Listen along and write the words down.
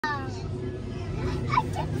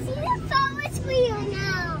See the Ferris wheel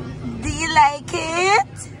now. Do you like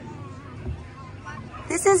it?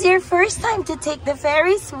 This is your first time to take the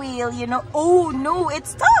Ferris wheel, you know. Oh no, it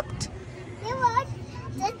stopped. There was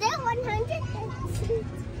 100.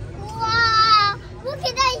 Wow, what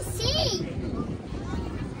can I see?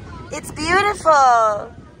 It's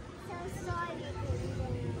beautiful.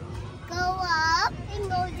 Go up and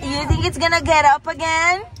go down. You think it's gonna get up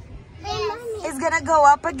again? Yes. It's gonna go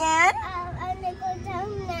up again? I'm gonna go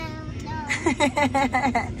down now. No.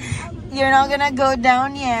 You're not gonna go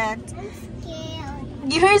down yet. I'm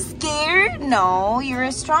scared. You're scared? No, you're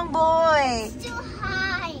a strong boy. It's too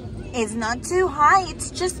high. It's not too high, it's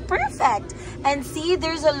just perfect. And see,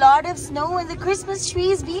 there's a lot of snow and the Christmas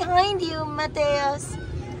trees behind you, Mateus.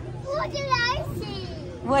 What did I see?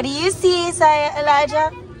 What do you see,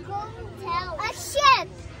 Elijah? A ship.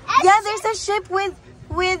 Yeah, there's a ship with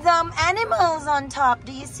animals on top.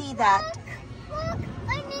 Do you see that? Look,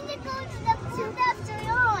 I need to go to the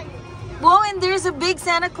restaurant. Whoa, and there's a big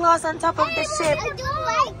Santa Claus on top of the ship. I don't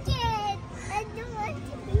like it. I don't want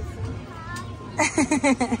to be so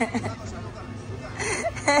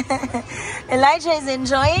high. Elijah is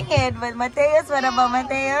enjoying it, but Mateus, what about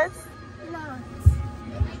Mateus? No.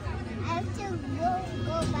 I have to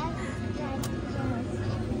go back.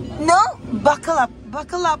 No, buckle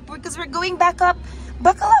up, because we're going back up.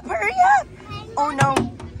 Buckle up, hurry up. Oh no,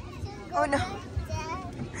 oh no.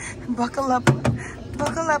 Buckle up.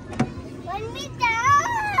 Let me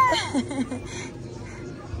down.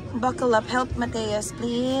 Buckle up, help Mateus,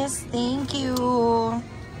 please. Thank you.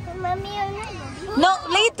 Mommy, No,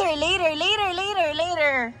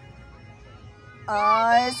 later.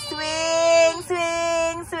 Oh, swing.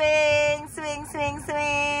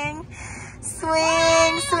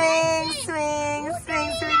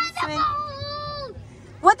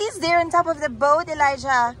 What is there on top of the boat,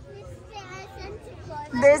 Elijah?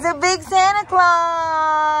 There's a big Santa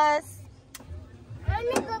Claus. I'm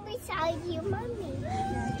gonna go beside you, Mommy.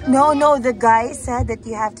 No, the guy said that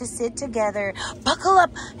you have to sit together. Buckle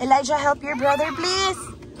up. Elijah, help your brother, please.